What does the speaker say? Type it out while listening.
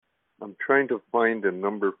I'm trying to find a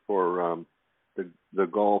number for the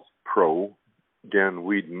golf pro, Dan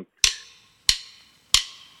Whedon.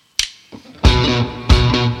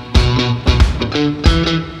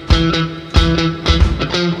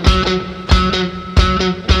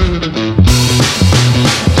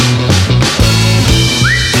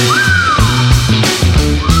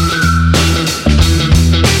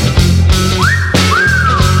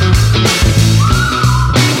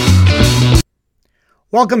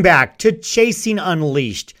 Welcome back to Chasing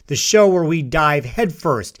Unleashed, the show where we dive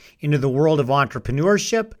headfirst into the world of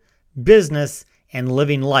entrepreneurship, business, and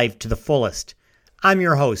living life to the fullest. I'm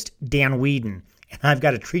your host, Dan Whedon, and I've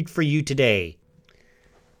got a treat for you today.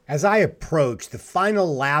 As I approach the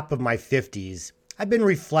final lap of my 50s, I've been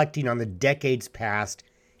reflecting on the decades past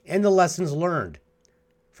and the lessons learned.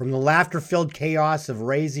 From the laughter-filled chaos of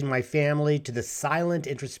raising my family to the silent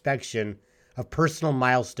introspection of personal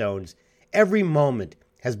milestones, every moment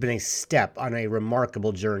has been a step on a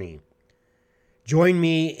remarkable journey. Join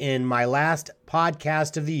me in my last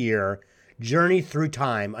podcast of the year, Journey Through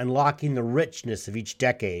Time, Unlocking the Richness of Each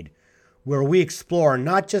Decade, where we explore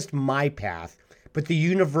not just my path, but the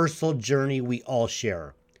universal journey we all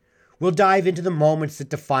share. We'll dive into the moments that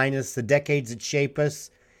define us, the decades that shape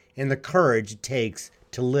us, and the courage it takes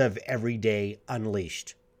to live every day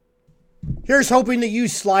unleashed. Here's hoping that you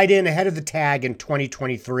slide in ahead of the tag in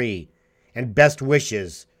 2023. And best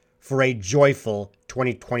wishes for a joyful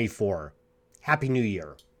 2024. Happy New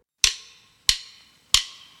Year.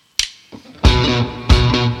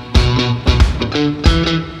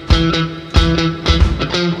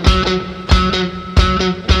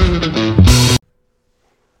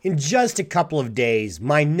 In just a couple of days,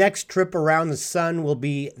 my next trip around the sun will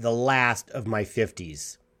be the last of my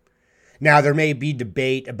 50s. Now, there may be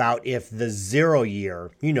debate about if the 0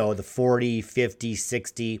 year, the 40, 50,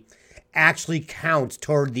 60, actually counts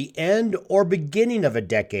toward the end or beginning of a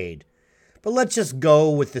decade. But let's just go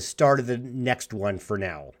with the start of the next one for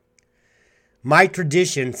now. My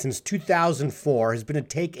tradition since 2004 has been to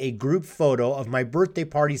take a group photo of my birthday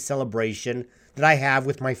party celebration that I have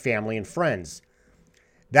with my family and friends.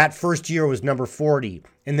 That first year was number 40,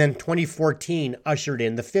 and then 2014 ushered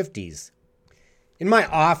in the 50s. In my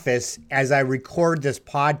office, as I record this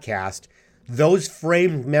podcast, those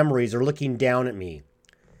framed memories are looking down at me.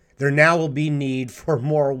 There now will be need for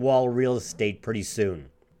more wall real estate pretty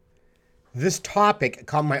soon. This topic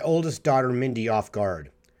caught my oldest daughter, Mindy, off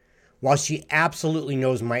guard. While she absolutely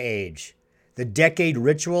knows my age, the decade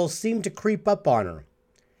ritual seemed to creep up on her.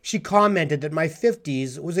 She commented that my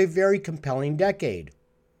 50s was a very compelling decade.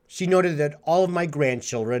 She noted that all of my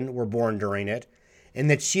grandchildren were born during it, and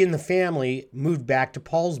that she and the family moved back to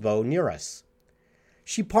Paulsbo near us.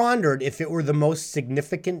 She pondered if it were the most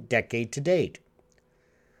significant decade to date.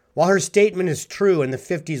 While her statement is true and the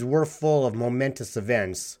 50s were full of momentous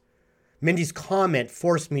events, Mindy's comment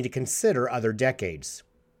forced me to consider other decades.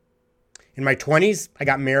 In my 20s, I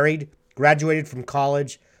got married, graduated from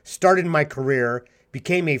college, started my career,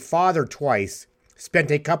 became a father twice,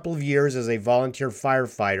 spent a couple of years as a volunteer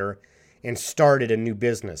firefighter, and started a new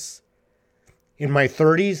business. In my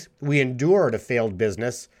 30s, we endured a failed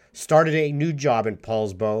business, started a new job in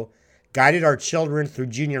Paulsbo, guided our children through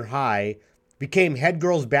junior high, became head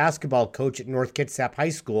girls basketball coach at North Kitsap High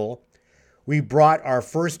School. We brought our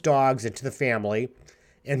first dogs into the family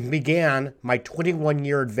and began my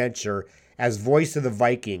 21-year adventure as voice of the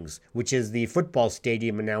Vikings, which is the football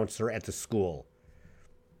stadium announcer at the school.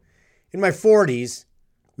 In my 40s,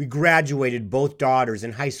 we graduated both daughters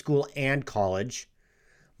in high school and college.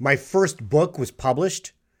 My first book was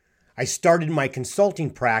published. I started my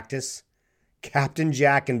consulting practice. Captain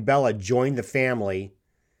Jack and Bella joined the family.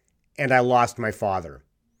 And I lost my father.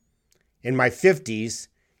 In my 50s,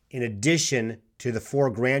 in addition to the 4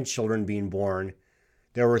 grandchildren being born,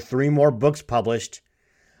 there were 3 more books published.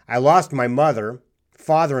 I lost my mother,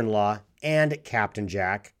 father-in-law, and Captain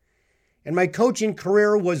Jack. And my coaching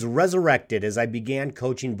career was resurrected as I began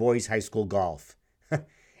coaching boys high school golf.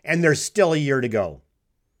 And there's still a year to go.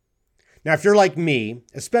 Now, if you're like me,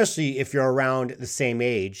 especially if you're around the same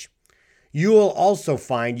age, you will also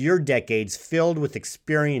find your decades filled with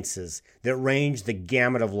experiences that range the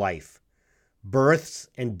gamut of life. Births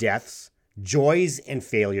and deaths, joys and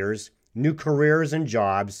failures, new careers and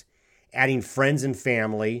jobs, adding friends and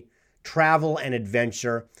family, travel and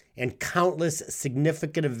adventure, and countless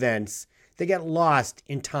significant events that get lost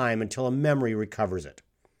in time until a memory recovers it.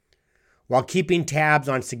 While keeping tabs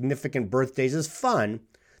on significant birthdays is fun,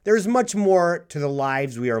 there is much more to the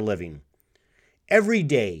lives we are living. Every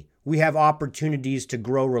day, we have opportunities to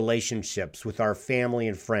grow relationships with our family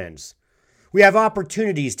and friends. We have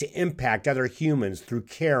opportunities to impact other humans through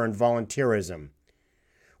care and volunteerism.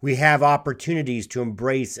 We have opportunities to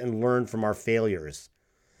embrace and learn from our failures.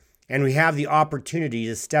 And we have the opportunity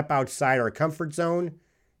to step outside our comfort zone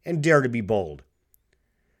and dare to be bold.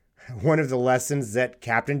 One of the lessons that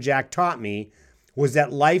Captain Jack taught me was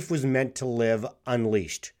that life was meant to live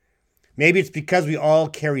unleashed. Maybe it's because we all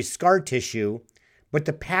carry scar tissue, but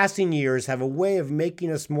the passing years have a way of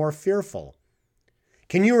making us more fearful.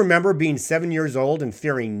 Can you remember being 7 years old and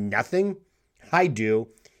fearing nothing? I do,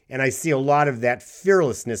 and I see a lot of that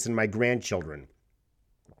fearlessness in my grandchildren.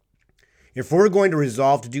 If we're going to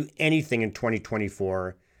resolve to do anything in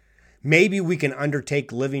 2024, maybe we can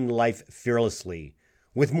undertake living life fearlessly,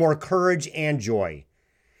 with more courage and joy.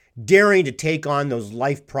 Daring to take on those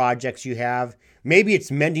life projects you have. Maybe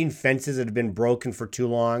it's mending fences that have been broken for too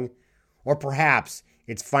long, or perhaps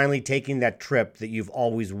it's finally taking that trip that you've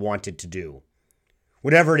always wanted to do.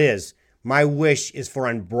 Whatever it is, my wish is for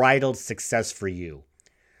unbridled success for you.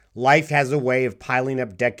 Life has a way of piling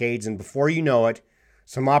up decades, and before you know it,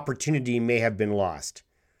 some opportunity may have been lost.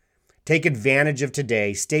 Take advantage of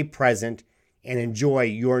today, stay present, and enjoy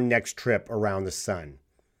your next trip around the sun.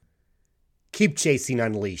 Keep chasing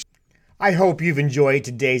Unleashed. I hope you've enjoyed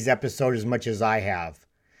today's episode as much as I have.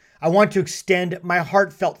 I want to extend my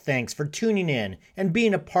heartfelt thanks for tuning in and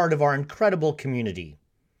being a part of our incredible community.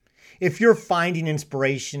 If you're finding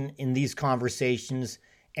inspiration in these conversations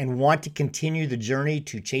and want to continue the journey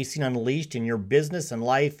to chasing Unleashed in your business and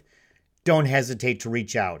life, don't hesitate to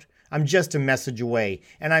reach out. I'm just a message away,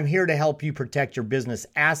 and I'm here to help you protect your business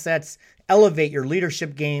assets, elevate your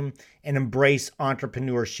leadership game, and embrace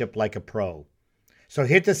entrepreneurship like a pro. So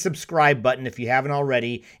hit the subscribe button if you haven't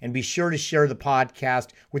already, and be sure to share the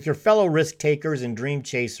podcast with your fellow risk takers and dream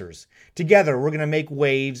chasers. Together, we're going to make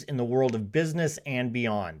waves in the world of business and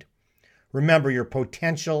beyond. Remember, your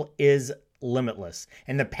potential is limitless,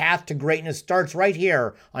 and the path to greatness starts right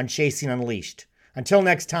here on Chasing Unleashed. Until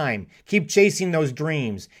next time, keep chasing those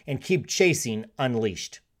dreams and keep chasing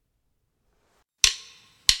Unleashed.